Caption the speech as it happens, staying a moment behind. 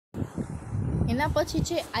એના પછી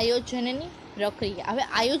છે આયોજનની પ્રક્રિયા। હવે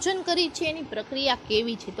આયોજન કરી છે એની પ્રક્રિયા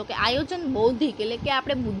કેવી છે, તો કે આયોજન બૌદ્ધિક એટલે કે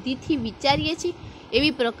આપણે બુદ્ધિથી વિચારીએ છીએ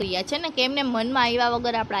એવી પ્રક્રિયા છે ને, કે એમને મનમાં આવ્યા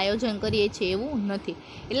વગર આપણે આયોજન કરીએ છીએ એવું નથી।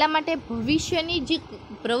 એટલા માટે ભવિષ્યની જે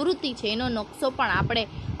પ્રવૃત્તિ છે એનો નકશો પણ આપણે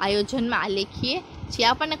આયોજનમાં આલેખીએ છીએ।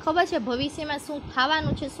 આપણને ખબર છે ભવિષ્યમાં શું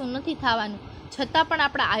થવાનું છે શું નથી થવાનું, છતાં પણ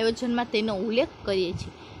આપણા આયોજનમાં તેનો ઉલ્લેખ કરીએ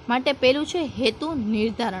છીએ। માટે પહેલું છે હેતુ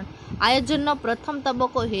નિર્ધારણ। આયોજનનો પ્રથમ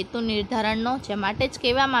તબક્કો હેતુ નિર્ધારણનો છે, માટે જ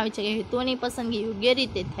કહેવામાં આવે છે કે હેતુઓની પસંદગી યોગ્ય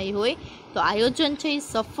રીતે થઈ હોય તો આયોજન છે એ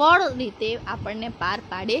સફળ રીતે આપણને પાર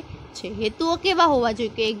પાડે છે। હેતુઓ કેવા હોવા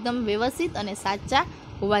જોઈએ કે એકદમ વ્યવસ્થિત અને સાચા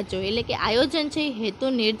હોવા જોઈએ। એટલે કે આયોજન છે એ હેતુ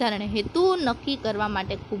નિર્ધારણ, હેતુ નક્કી કરવા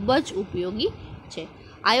માટે ખૂબ જ ઉપયોગી છે।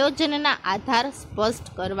 આયોજનના આધાર સ્પષ્ટ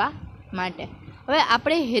કરવા માટે, હવે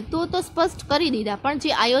આપણે હેતુઓ તો સ્પષ્ટ કરી દીધા, પણ જે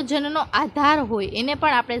આયોજનનો આધાર હોય એને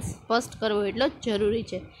પણ આપણે સ્પષ્ટ કરવો એટલો જ જરૂરી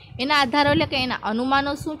છે। એના આધારો એટલે કે એના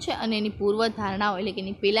અનુમાનો શું છે અને એની પૂર્વધારણાઓ એટલે કે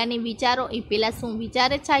એની પહેલાંની વિચારો, એ પહેલાં શું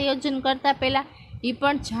વિચારે છે આયોજન કરતાં પહેલાં એ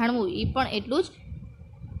પણ જાણવું, એ પણ એટલું જ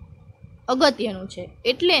અગત્યનું છે।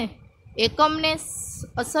 એટલે એકમને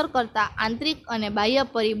અસર કરતા આંતરિક અને બાહ્ય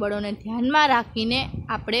પરિબળોને ધ્યાનમાં રાખીને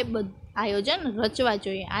આપણે આયોજન રચવા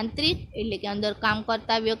જોઈએ। આંતરિક એટલે કે અંદર કામ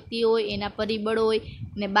કરતા વ્યક્તિઓ હોય એના પરિબળો હોય,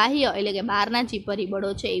 અને બાહ્ય એટલે કે બહારના જે પરિબળો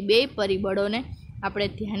છે એ બે પરિબળોને આપણે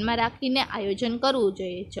ધ્યાનમાં રાખીને આયોજન કરવું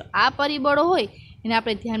જોઈએ। જો આ પરિબળો હોય એને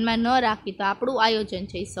આપણે ધ્યાનમાં ન રાખી તો આપણું આયોજન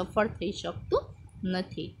છે એ સફળ થઈ શકતું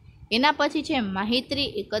નથી। એના પછી છે માહિતી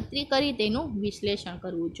એકત્રિત કરી તેનું વિશ્લેષણ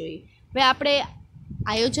કરવું જોઈએ। હવે આપણે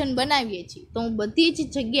આયોજન બનાવીએ છીએ તો હું બધી જ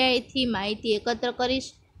જગ્યાએથી માહિતી એકત્ર કરીશ,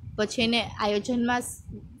 પછી એને આયોજનમાં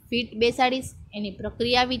ફિટ બેસાડીશ, એની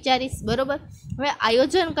પ્રક્રિયા વિચારીશ, બરાબર। હવે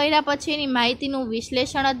આયોજન કર્યા પછી એની માહિતીનું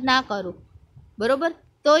વિશ્લેષણ જ ના કરું, બરાબર,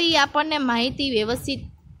 તો એ આપણને માહિતી વ્યવસ્થિત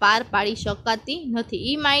પાર પાડી શકાતી નથી।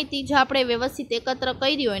 એ માહિતી જો આપણે વ્યવસ્થિત એકત્ર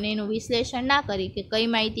કરી હોય ને એનું વિશ્લેષણ ના કરી કે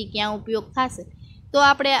કઈ માહિતી ક્યાં ઉપયોગ થશે, તો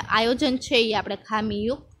આપણે આયોજન છે એ આપણે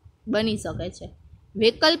ખામીયુક્ત બની શકે છે।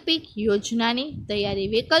 વૈકલ્પિક યોજનાની તૈયારી।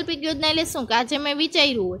 વૈકલ્પિક યોજના એટલે શું કે આજે મેં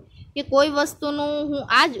વિચાર્યું હોય કે કોઈ વસ્તુનું હું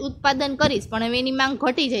આ જ ઉત્પાદન કરીશ, પણ હવે એની માંગ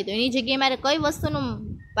ઘટી જાય તો એની જગ્યાએ મારે કઈ વસ્તુનું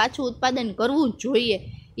પાછું ઉત્પાદન કરવું જોઈએ,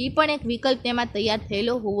 એ પણ એક વિકલ્પ તેમાં તૈયાર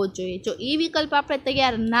થયેલો હોવો જોઈએ। જો એ વિકલ્પ આપણે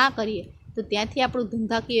તૈયાર ના કરીએ તો ત્યાંથી આપણું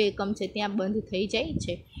ધંધાકીય એકમ છે ત્યાં બંધ થઈ જાય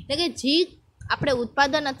છે। એટલે કે જે આપણે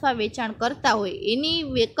ઉત્પાદન અથવા વેચાણ કરતા હોય એની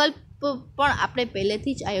વિકલ્પ પણ આપણે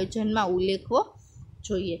પહેલેથી જ આયોજનમાં ઉલ્લેખવો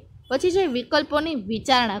જોઈએ। પછી છે વિકલ્પોની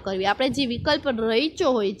વિચારણા કરવી। આપણે જે વિકલ્પ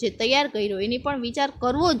રચ્યો હોય, જે તૈયાર કર્યો એની પણ વિચાર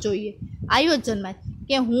કરવો જોઈએ આયોજનમાં,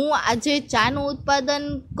 કે હું આજે ચાનું ઉત્પાદન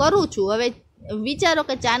કરું છું, હવે વિચારો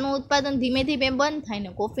કે ચાનું ઉત્પાદન ધીમે ધીમે બંધ થાય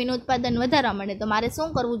ને કોફીનું ઉત્પાદન વધારવા માંડે તો મારે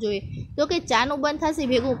શું કરવું જોઈએ, તો કે ચાનું બંધ થશે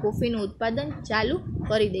ભેગું કોફીનું ઉત્પાદન ચાલુ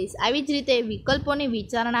કરી દઈશ। આવી જ રીતે વિકલ્પોની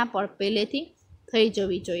વિચારણા પણ પહેલેથી થઈ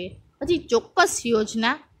જવી જોઈએ। પછી ચોક્કસ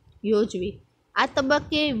યોજના યોજવી। આ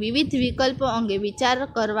તબક્કે વિવિધ વિકલ્પો અંગે વિચાર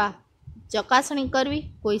કરવા, ચકાસણી કરવી,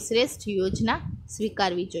 કોઈ શ્રેષ્ઠ યોજના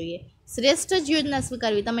સ્વીકારવી જોઈએ। શ્રેષ્ઠ જ યોજના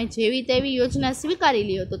સ્વીકારવી, તમે જેવી તેવી યોજના સ્વીકારી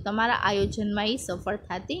લ્યો તો તમારા આયોજનમાં એ સફળ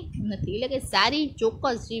થતી નથી। એટલે કે સારી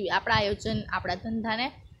ચોક્કસ જેવી આપણા આયોજન આપણા ધંધાને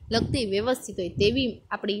લગતી વ્યવસ્થિત હોય તેવી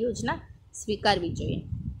આપણી યોજના સ્વીકારવી જોઈએ।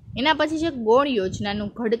 એના પછી છે ગૌણ યોજનાનું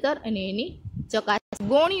ઘડતર અને એની ચકાસણી।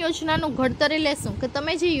 ગૌણ યોજનાનું ઘડતર એટલે શું કે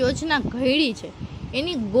તમે જે યોજના ઘડી છે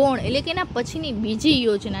એની ગૌણ એટલે કે એના પછીની બીજી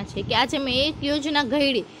યોજના છે, કે આજે મેં એક યોજના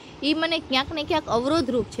ઘડી એ મને ક્યાંક ને ક્યાંક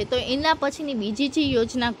અવરોધરૂપ છે, તો એના પછીની બીજી જે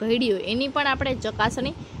યોજના ઘડી હોય એની પણ આપણે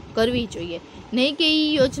ચકાસણી કરવી જોઈએ। નહીં કે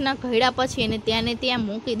એ યોજના ઘડ્યા પછી એને ત્યાં ને ત્યાં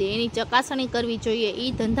મૂકી દે, એની ચકાસણી કરવી જોઈએ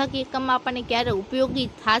એ ધંધાકીય એકમમાં આપણને ક્યારે ઉપયોગી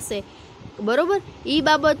થશે, બરાબર, એ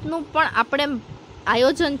બાબતનું પણ આપણે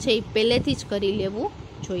આયોજન છે એ પહેલેથી જ કરી લેવું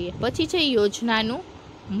જોઈએ। પછી છે યોજનાનું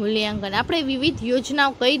મૂલ્યાંકન। આપણે વિવિધ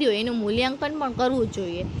યોજનાઓ કરી હોય એનું મૂલ્યાંકન પણ કરવું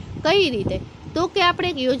જોઈએ। કઈ રીતે, તો કે આપણે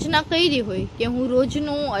એક યોજના કરી હોય કે હું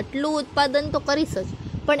રોજનું આટલું ઉત્પાદન તો કરીશ જ,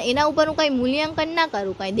 પણ એના ઉપર હું કાંઈ મૂલ્યાંકન ના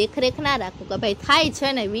કરું, કાંઈ દેખરેખ ના રાખું કે ભાઈ થાય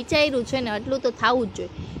છે ને, વિચાર્યું છે ને આટલું તો થવું જ જોઈએ,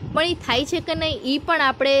 પણ એ થાય છે કે નહીં એ પણ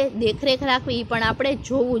આપણે દેખરેખ રાખવી, એ પણ આપણે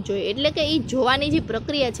જોવું જોઈએ। એટલે કે એ જોવાની જે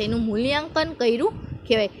પ્રક્રિયા છે એનું મૂલ્યાંકન કર્યું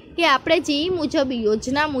કહેવાય, કે આપણે જે એ મુજબ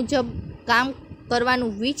યોજના મુજબ કામ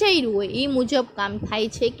કરવાનું વિચાર્યું હોય એ મુજબ કામ થાય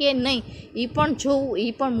છે કે નહીં એ પણ જોવું,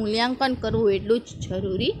 એ પણ મૂલ્યાંકન કરવું એટલું જ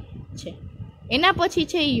જરૂરી છે। એના પછી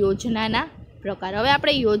છે યોજનાના પ્રકાર। હવે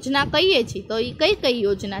આપણે યોજના કહીએ છીએ તો એ કઈ કઈ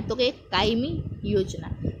યોજના, તો કે કાયમી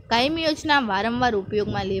યોજના। કાયમી યોજના વારંવાર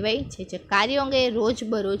ઉપયોગમાં લેવાય છે, જે કાર્યો અંગે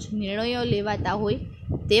રોજબરોજ નિર્ણયો લેવાતા હોય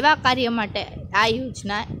તેવા કાર્ય માટે આ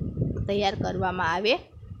યોજના તૈયાર કરવામાં આવે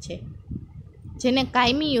છે, જેને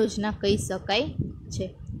કાયમી યોજના કહી શકાય છે।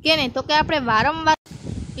 કેને, તો કે આપણે વારંવાર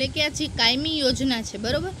એટલે કે આ જે કાયમી યોજના છે,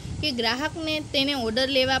 બરાબર, કે ગ્રાહકને તેને ઓર્ડર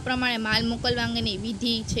લેવા પ્રમાણે માલ મોકલવા અંગેની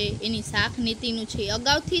વિધિ છે, એની શાખ નીતિનું છે,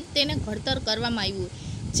 અગાઉથી જ તેને ઘડતર કરવામાં આવ્યું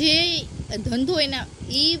જે ધંધો એના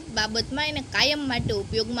એ બાબતમાં એને કાયમ માટે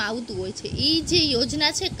ઉપયોગમાં આવતું હોય છે. એ જે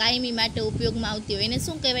યોજના છે કાયમી માટે ઉપયોગમાં આવતી હોય એને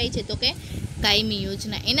શું કહેવાય છે? તો કે કાયમી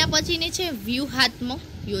યોજના. એના પછીની છે વ્યૂહાત્મક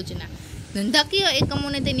યોજના. ધંધાકીય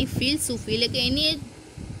એકમોને તેની ફિલસૂફી એટલે કે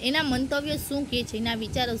એના મંતવ્યો શું કહે છે, એના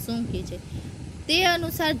વિચારો શું કહે છે તે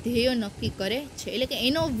અનુસાર ધ્યેયો નક્કી કરે છે. એટલે કે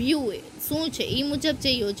એનો વ્યૂ શું છે એ મુજબ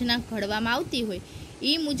જે યોજના ઘડવામાં આવતી હોય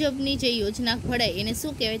એ મુજબની જે યોજના ઘડાય એને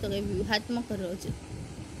શું કહેવાય? તો કે વ્યૂહાત્મક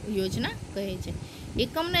યોજના કહે છે.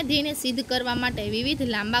 એકમના ધ્યેયને સિદ્ધ કરવા માટે વિવિધ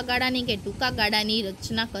લાંબા ગાળાની કે ટૂંકા ગાળાની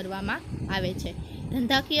રચના કરવામાં આવે છે.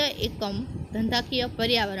 ધંધાકીય એકમ ધંધાકીય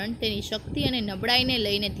પર્યાવરણ તેની શક્તિ અને નબળાઈને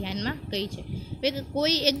લઈને ધ્યાનમાં કહી છે. એટલે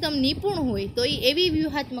કોઈ એકદમ નિપુણ હોય તો એ એવી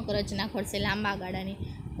વ્યૂહાત્મક રચના કરશે લાંબા ગાળાની.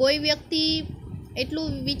 કોઈ વ્યક્તિ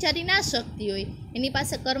એટલું વિચારી ના શકતી હોય, એની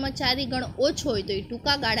પાસે કર્મચારી ગણ ઓછો હોય તો એ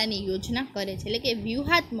ટૂંકા ગાળાની યોજના કરે છે. એટલે કે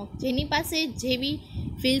વ્યૂહાત્મક જેની પાસે જેવી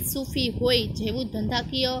ફિલસૂફી હોય, જેવું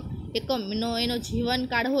ધંધાકીય એકમનો એનો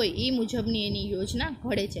જીવનકાળ હોય એ મુજબની એની યોજના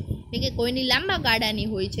ઘડે છે. એટલે કે કોઈની લાંબા ગાળાની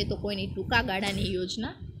હોય છે તો કોઈની ટૂંકા ગાળાની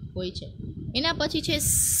યોજના હોય છે. એના પછી છે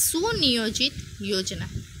સુનિયોજિત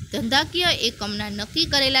યોજના. ધંધાકીય એકમના નક્કી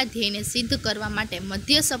કરેલા ધ્યેયને સિદ્ધ કરવા માટે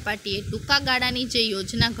મધ્ય સપાટીએ ટૂંકા ગાળાની જે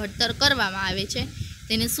યોજના ઘડતર કરવામાં આવે છે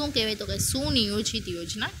તેને શું કહેવાય? તો કે સુનિયોજિત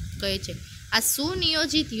યોજના કહે છે. આ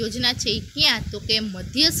સુનિયોજિત યોજના છે એ ક્યાં? તો કે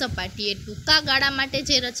મધ્ય સપાટીએ ટૂંકા ગાળા માટે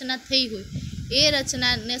જે રચના થઈ હોય એ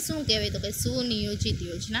રચનાને શું કહેવાય? તો કે સુનિયોજિત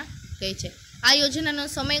યોજના કહે છે. આ યોજનાનો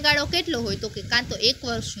સમયગાળો કેટલો હોય? તો કે કાં તો 1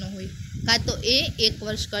 વર્ષનો હોય કાં તો એ 1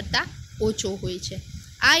 વર્ષ કરતાં ઓછો હોય છે.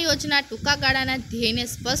 આ યોજના ટૂંકા ગાળાના ધ્યેયને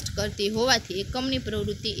સ્પષ્ટ કરતી હોવાથી એકમની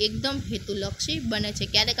પ્રવૃત્તિ એકદમ હેતુલક્ષી બને છે.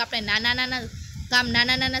 ક્યારેક આપણે નાના કામ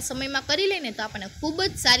નાના સમયમાં કરી લઈએ તો આપણને ખૂબ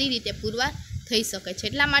જ સારી રીતે પુરવાર થઈ શકે છે.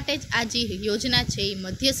 એટલા માટે જ આ જે યોજના છે એ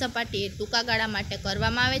મધ્ય સપાટી એ ટૂંકા ગાળા માટે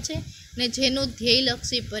કરવામાં આવે છે અને જેનું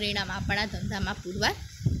ધ્યેયલક્ષી પરિણામ આપણા ધંધામાં પુરવાર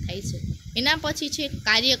થાય છે. એના પછી છે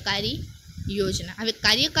કાર્યકારી યોજના. હવે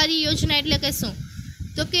કાર્યકારી યોજના એટલે કે શું?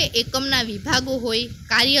 તો કે એકમના વિભાગો હોય,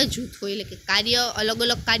 કાર્ય જૂથ હોય, એટલે કે કાર્ય અલગ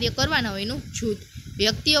અલગ કાર્ય કરવાના હોય એનું જૂથ,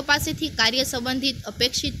 વ્યક્તિઓ પાસેથી કાર્ય સંબંધિત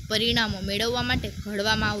અપેક્ષિત પરિણામો મેળવવા માટે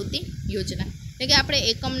ઘડવામાં આવતી યોજના. એટલે કે આપણે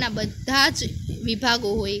એકમના બધા જ વિભાગો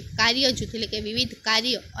હોય, કાર્ય જૂથ એટલે કે વિવિધ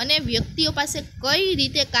કાર્ય અને વ્યક્તિઓ પાસે કઈ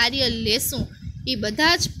રીતે કાર્ય લેશું એ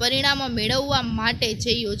બધા જ પરિણામો મેળવવા માટે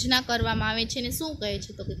જે યોજના કરવામાં આવે છે એને શું કહે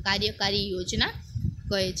છે? તો કે કાર્યકારી યોજના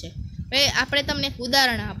કહે છે. હવે આપણે તમને એક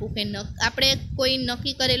ઉદાહરણ આપું કે આપણે કોઈ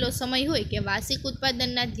નક્કી કરેલો સમય હોય કે વાર્ષિક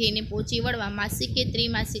ઉત્પાદનના ધ્યેયને પહોંચી વળવા માસિક કે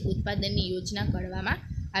ત્રિમાસિક ઉત્પાદનની યોજના ઘડવામાં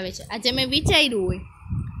આવે છે. આજે મેં વિચાર્યું હોય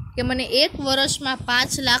કે મને 1 વર્ષમાં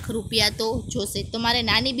 5 લાખ રૂપિયા તો જોશે, તો મારે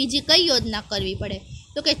નાની બીજી કઈ યોજના કરવી પડે?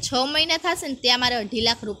 તો કે 6 મહિના થશે ને ત્યાં મારે 2.5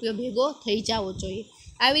 લાખ રૂપિયો ભેગો થઈ જવો જોઈએ.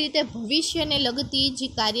 આવી રીતે ભવિષ્યને લગતી જે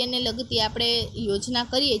કાર્યને લગતી આપણે યોજના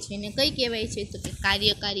કરીએ છીએ એને કઈ કહેવાય છે? તો કે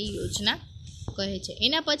કાર્યકારી યોજના કહે છે.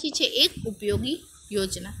 એના પછી છે એક ઉપયોગી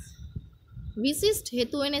યોજના. વિશિષ્ટ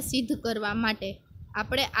હેતુઓને સિદ્ધ કરવા માટે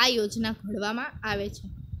આપણે આ યોજના ઘડવામાં આવે છે.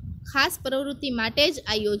 ખાસ પ્રવૃત્તિ માટે જ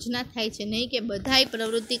આ યોજના થાય છે, નહીં કે બધાય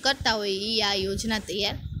પ્રવૃત્તિ કરતા હોય એ આ યોજના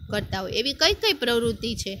તૈયાર કરતા હોય. એવી કઈ કઈ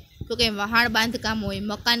પ્રવૃત્તિ છે? તો કે વહાણ બાંધકામ હોય,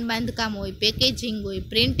 મકાન બાંધકામ હોય, પેકેજિંગ હોય,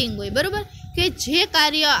 પ્રિન્ટિંગ હોય, બરાબર, કે જે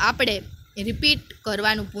કાર્ય આપણે રિપીટ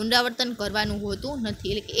કરવાનું, પુનરાવર્તન કરવાનું હોતું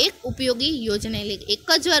નથી. એટલે કે એક ઉપયોગી યોજના એટલે એક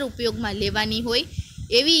જ વાર ઉપયોગમાં લેવાની હોય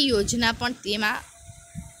એવી યોજના પણ તેમાં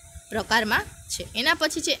પ્રકારમાં છે. એના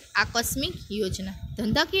પછી છે આકસ્મિક યોજના.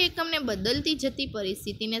 ધંધાકીય એકમને બદલતી જતી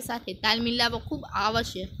પરિસ્થિતિને સાથે તાલ મિલાવવો ખૂબ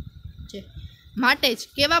આવશ્યક છે. માટે જ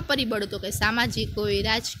કેવા પરિબળો? તો કે સામાજિક હોય,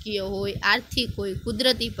 રાજકીય હોય, આર્થિક હોય,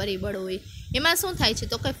 કુદરતી પરિબળો હોય. એમાં શું થાય છે?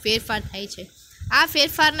 તો કે ફેરફાર થાય છે. આ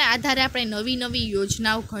ફેરફારના આધારે આપણે નવી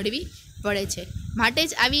યોજનાઓ ઘડવી પડે છે. માટે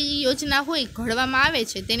જ આવી યોજના હોય ઘડવામાં આવે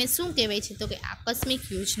છે તેને શું કહેવાય છે? તો કે આકસ્મિક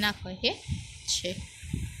યોજના કહે છે.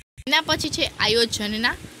 એના પછી છે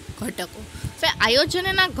આયોજનના ઘટકો. હવે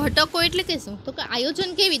આયોજનના ઘટકો એટલે કે શું? તો કે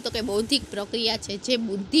આયોજન કેવી? તો કે બૌદ્ધિક પ્રક્રિયા છે જે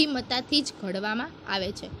બુદ્ધિમત્તાથી જ ઘડવામાં આવે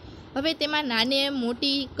છે. હવે તેમાં નાને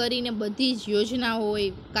મોટી કરીને બધી જ યોજનાઓ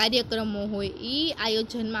હોય, કાર્યક્રમો હોય એ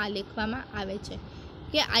આયોજનમાં લેખવામાં આવે છે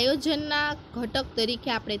કે આયોજનના ઘટક તરીકે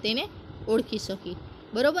આપણે તેને ઓળખી શકીએ,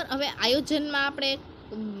 બરાબર. હવે આયોજનમાં આપણે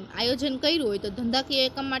આયોજન કર્યું હોય તો ધંધાકીય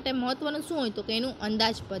એકમ માટે મહત્ત્વનું શું હોય? તો કે એનું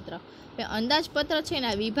અંદાજપત્ર. અંદાજપત્ર છે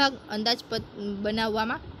એના વિભાગ અંદાજપત્ર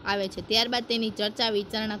બનાવવામાં આવે છે, ત્યારબાદ તેની ચર્ચા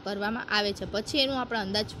વિચારણા કરવામાં આવે છે, પછી એનું આપણે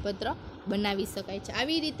અંદાજપત્ર બનાવી શકાય છે.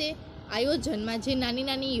 આવી રીતે આયોજનમાં જે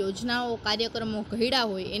નાની યોજનાઓ કાર્યક્રમો ઘડ્યા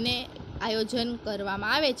હોય એને આયોજન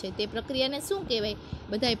કરવામાં આવે છે. તે પ્રક્રિયાને શું કહેવાય?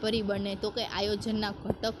 બધાય પરિબળને તો કે આયોજનના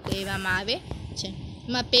ઘટક કહેવામાં આવે છે.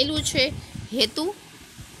 માં પહેલું છે હેતુ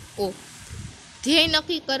ઓ, ધ્યેય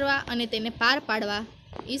નક્કી કરવા અને તેને પાર પાડવા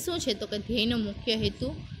એ શું છે તો કે ધ્યેયનો મુખ્ય હેતુ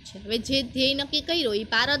છે. હવે જે ધ્યેય નક્કી કર્યો એ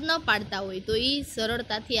પાર જ ન પાડતા હોય તો એ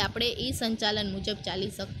સરળતાથી આપણે એ સંચાલન મુજબ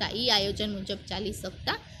ચાલી શકતા, એ આયોજન મુજબ ચાલી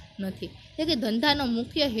શકતા નથી. એટલે કે ધંધાનો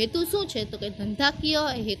મુખ્ય હેતુ શું છે તો કે ધંધાકીય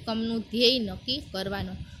એકમનું ધ્યેય નક્કી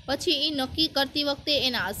કરવાનો. પછી એ નક્કી કરતી વખતે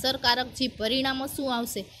એના અસરકારક જે પરિણામો શું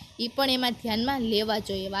આવશે એ પણ એમાં ધ્યાનમાં લેવા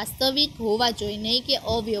જોઈએ, વાસ્તવિક હોવા જોઈએ, નહીં કે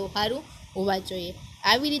અવ્યવહારુ હોવા જોઈએ.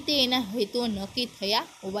 આવી રીતે એના હેતુઓ નક્કી થયા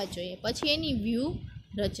હોવા જોઈએ. પછી એની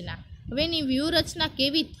વ્યૂહરચના. હવે એની વ્યૂહરચના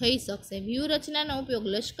કેવી થઈ શકશે? વ્યૂહરચનાનો ઉપયોગ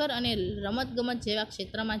લશ્કર અને રમતગમત જેવા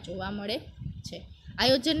ક્ષેત્રમાં જોવા મળે છે.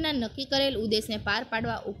 આયોજનના નક્કી કરેલ ઉદ્દેશને પાર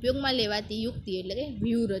પાડવા ઉપયોગમાં લેવાતી યુક્તિ એટલે કે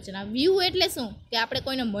વ્યૂહરચના. વ્યૂહ એટલે શું કે આપણે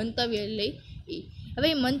કોઈનો મંતવ્ય લઈ. હવે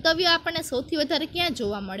એ મંતવ્ય આપણને સૌથી વધારે ક્યાં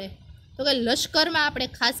જોવા મળે તો કે લશ્કરમાં આપણે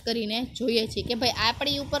ખાસ કરીને જોઈએ છીએ કે ભાઈ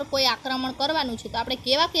આપણી ઉપર કોઈ આક્રમણ કરવાનું છે તો આપણે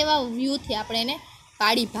કેવા કેવા વ્યૂહથી આપણે એને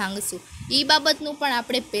પાડી ભાંગશું. એ બાબતનું પણ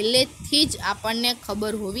આપણે પહેલેથી જ આપણને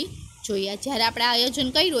ખબર હોવી જોઈએ. જ્યારે આપણે આયોજન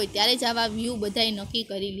કર્યું હોય ત્યારે જ આવા વ્યૂહ બધાએ નક્કી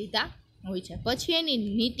કરી લીધા હોય છે. પછી એની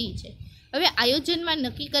નીતિ છે. હવે આયોજનમાં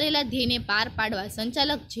નક્કી કરેલા ધ્યેયને પાર પાડવા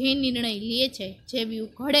સંચાલક જે નિર્ણય લે છે, જે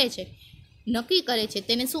વ્યૂહ ઘડે છે, નક્કી કરે છે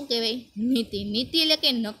તેને શું કહેવાય? નીતિ. નીતિ એટલે કે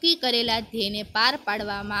નક્કી કરેલા ધ્યેયને પાર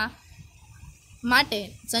પાડવામાં માટે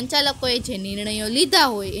સંચાલકોએ જે નિર્ણયો લીધા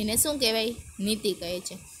હોય એને શું કહેવાય? નીતિ કહે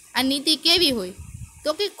છે. આ નીતિ કેવી હોય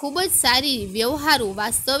તો કે ખૂબ જ સારી, વ્યવહારુ,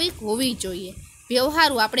 વાસ્તવિક હોવી જોઈએ.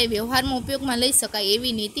 વ્યવહારુ, આપણે વ્યવહારમાં ઉપયોગમાં લઈ શકાય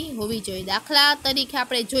એવી નીતિ હોવી જોઈએ. દાખલા તરીકે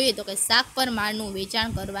આપણે જોઈએ તો કે શાક પર માલનું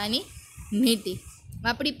વેચાણ કરવાની નીતિ.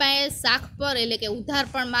 આપણી પાસે શાક પર એટલે કે ઉધાર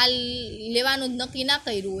પણ માલ લેવાનું જ નક્કી ના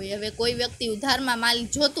કર્યું હોય. હવે કોઈ વ્યક્તિ ઉધારમાં માલ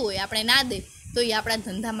જોતું હોય, આપણે ના દે તો એ આપણા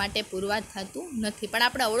ધંધા માટે પુરવાર થતું નથી. પણ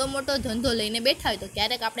આપણે અવળો મોટો ધંધો લઈને બેઠા હોય તો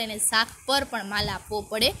ક્યારેક આપણે એને શાક પર પણ માલ આપવો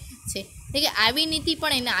પડે છે. એટલે કે આવી નીતિ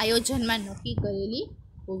પણ એના આયોજનમાં નક્કી કરેલી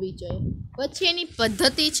હોવી જોઈએ. પછી એની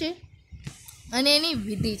પદ્ધતિ છે અને એની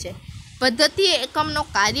વિધિ છે. પદ્ધતિ એ એકમનો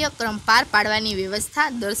કાર્યક્રમ પાર પાડવાની વ્યવસ્થા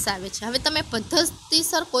દર્શાવે છે. હવે તમે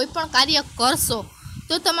પદ્ધતિસર કોઈ પણ કાર્ય કરશો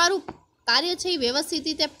તો તમારું કાર્ય છે એ વ્યવસ્થિત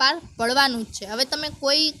રીતે પાર પડવાનું જ છે. હવે તમે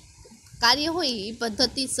કોઈ કાર્ય હોય એ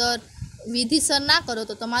પદ્ધતિસર, વિધિસર ના કરો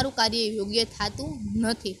તો તમારું કાર્ય યોગ્ય થતું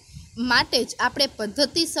નથી. માટે જ આપણે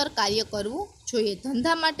પદ્ધતિસર કાર્ય કરવું જોઈએ.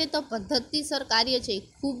 ધંધા માટે તો પદ્ધતિસર કાર્ય છે એ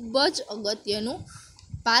ખૂબ જ અગત્યનું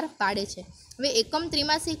પાર પાડે છે. હવે એકમ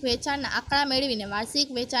ત્રિમાસિક વેચાણના આંકડા મેળવીને વાર્ષિક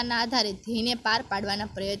વેચાણના આધારે ધ્યેયને પાર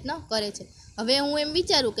પાડવાના પ્રયત્ન કરે છે. હવે હું એમ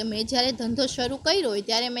વિચારું કે મેં જ્યારે ધંધો શરૂ કર્યો હોય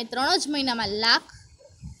ત્યારે મેં 3 જ મહિનામાં લાખ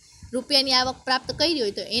રૂપિયાની આવક પ્રાપ્ત કરી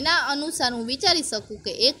હોય તો એના અનુસાર હું વિચારી શકું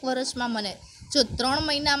કે 1 વર્ષમાં મને જો 3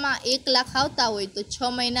 મહિનામાં 1 લાખ આવતા હોય તો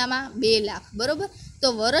 6 મહિનામાં 2 લાખ, બરાબર? તો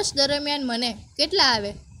વર્ષ દરમિયાન મને કેટલા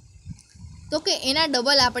આવે તો કે એના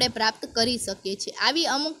ડબલ આપણે પ્રાપ્ત કરી શકીએ છીએ. આવી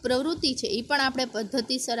અમુક પ્રવૃત્તિ છે એ પણ આપણે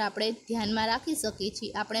પદ્ધતિસર આપણે ધ્યાનમાં રાખી શકીએ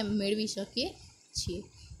છીએ, આપણે મેળવી શકીએ છીએ.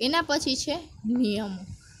 એના પછી છે નિયમો.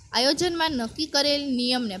 આયોજનમાં નક્કી કરેલ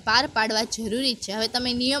નિયમને પાર પાડવા જરૂરી છે. હવે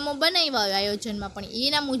તમે નિયમો બનાવ્યા હોય આયોજનમાં પણ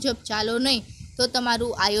એના મુજબ ચાલો નહીં તો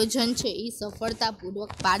તમારું આયોજન છે એ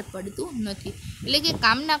સફળતાપૂર્વક પાર પડતું નથી. એટલે કે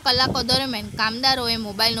કામના કલાકો દરમિયાન કામદારોએ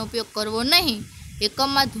મોબાઈલનો ઉપયોગ કરવો નહીં,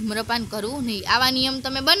 એકમમાં ધૂમ્રપાન કરવું નહીં. આવા નિયમ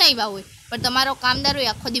તમે બનાવ્યા હોય પણ તમારો કામદાર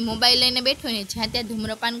હોય આખો દી મોબાઈલ લઈને બેઠો હોય ને જ્યાં ત્યાં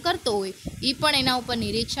ધૂમ્રપાન કરતો હોય, એ પણ એના ઉપર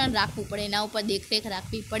નિરીક્ષણ રાખવું પડે, એના ઉપર દેખરેખ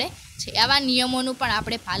રાખવી પડે છે. આવા નિયમોનું પણ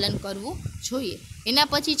આપણે પાલન કરવું જોઈએ. એના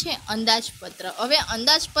પછી છે અંદાજપત્ર. હવે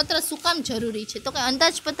અંદાજપત્ર શું કામ જરૂરી છે તો કે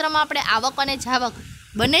અંદાજપત્રમાં આપણે આવક અને જાવક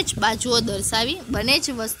બંને જ બાજુઓ દર્શાવી, બંને જ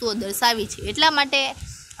વસ્તુઓ દર્શાવી છે. એટલા માટે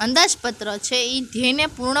અંદાજપત્ર છે એ ધ્યેયને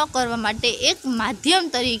પૂર્ણ કરવા માટે એક માધ્યમ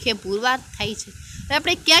તરીકે પુરવાર થાય છે. હવે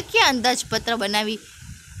આપણે ક્યાં ક્યાં અંદાજપત્ર બનાવી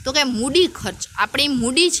તો કે મૂડી ખર્ચ. આપણી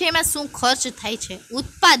મૂડી છે એમાં શું ખર્ચ થાય છે,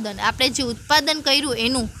 ઉત્પાદન, આપણે જે ઉત્પાદન કર્યું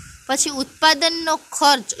એનું, પછી ઉત્પાદનનો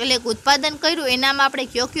ખર્ચ એટલે ઉત્પાદન કર્યું એનામાં આપણે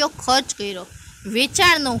કયો ખર્ચ કર્યો,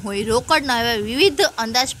 વેચાણનો હોય, રોકડના, એવા વિવિધ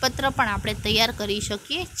અંદાજપત્ર પણ આપણે તૈયાર કરી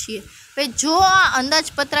શકીએ છીએ. હવે જો આ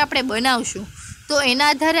અંદાજપત્ર આપણે બનાવશું તો એના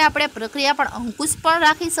આધારે આપણે પ્રક્રિયા પણ અંકુશ પણ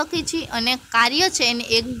રાખી શકીએ છીએ અને કાર્ય છે એને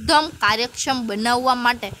એકદમ કાર્યક્ષમ બનાવવા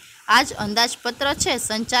માટે આ જ અંદાજપત્ર છે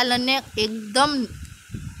સંચાલનને એકદમ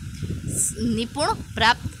નિપુણ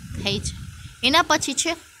પ્રાપ્ત થાય છે. એના પછી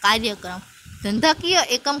છે કાર્યક્રમ. ધંધાકીય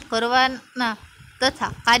એકમ કરવાના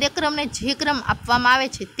તથા કાર્યક્રમને જે ક્રમ આપવામાં આવે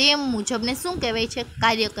છે તે મુજબને શું કહેવાય છે?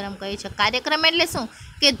 કાર્યક્રમ કહે છે. કાર્યક્રમ એટલે શું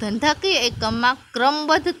કે ધંધાકીય એકમમાં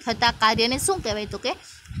ક્રમબદ્ધ થતા કાર્યને શું કહેવાય તો કે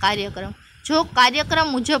કાર્યક્રમ. જો કાર્યક્રમ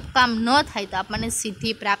મુજબ કામ ન થાય તો આપણને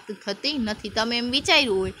સિદ્ધિ પ્રાપ્ત થતી નથી. તમે એમ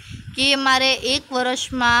વિચાર્યું હોય કે મારે 1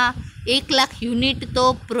 વર્ષમાં 1 લાખ યુનિટ તો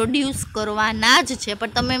પ્રોડ્યુસ કરવાના જ છે.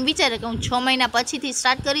 પણ તમે એમ વિચારો કે હું 6 મહિના પછીથી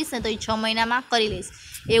સ્ટાર્ટ કરીશ ને તો એ 6 મહિનામાં કરી લઈશ,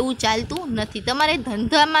 એવું ચાલતું નથી. તમારે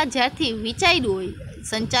ધંધામાં જ્યારથી વિચાર્યું હોય,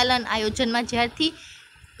 સંચાલન આયોજનમાં જ્યારથી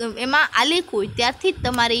એમાં આલેખ હોય ત્યારથી જ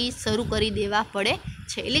તમારે એ શરૂ કરી દેવા પડે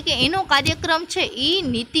છે. એટલે કે એનો કાર્યક્રમ છે એ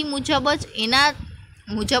નીતિ મુજબ જ એના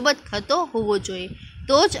મુજબ જ થતો હોવો જોઈએ,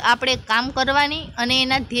 તો જ આપણે કામ કરવાની અને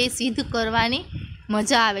એના ધ્યેય સિદ્ધ કરવાની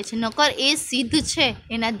મજા આવે છે. નકર એ સિદ્ધ છે,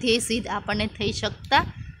 એના ધ્યેય સિદ્ધ આપણને થઈ શકતા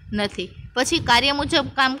નથી. પછી કાર્ય મુજબ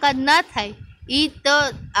કામકાજ ના થાય એ તો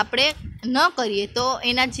આપણે ન કરીએ તો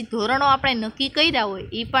એના જે ધોરણો આપણે નક્કી કર્યા હોય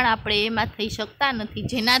એ પણ આપણે એમાં થઈ શકતા નથી.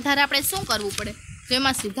 જેના આધારે આપણે શું કરવું પડે, તો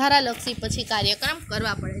એમાં સુધારાલક્ષી પછી કાર્યક્રમ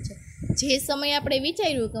કરવા પડે છે. જે સમયે આપણે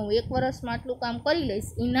વિચાર્યું કે હું 1 વર્ષમાં આટલું કામ કરી લઈશ,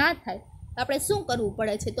 એ ના થાય, આપણે શું કરવું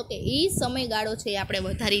પડે છે, તો કે એ સમયગાળો છે એ આપણે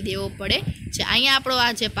વધારી દેવો પડે છે. અહીંયા આપણો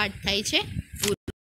આ જે પાઠ થાય છે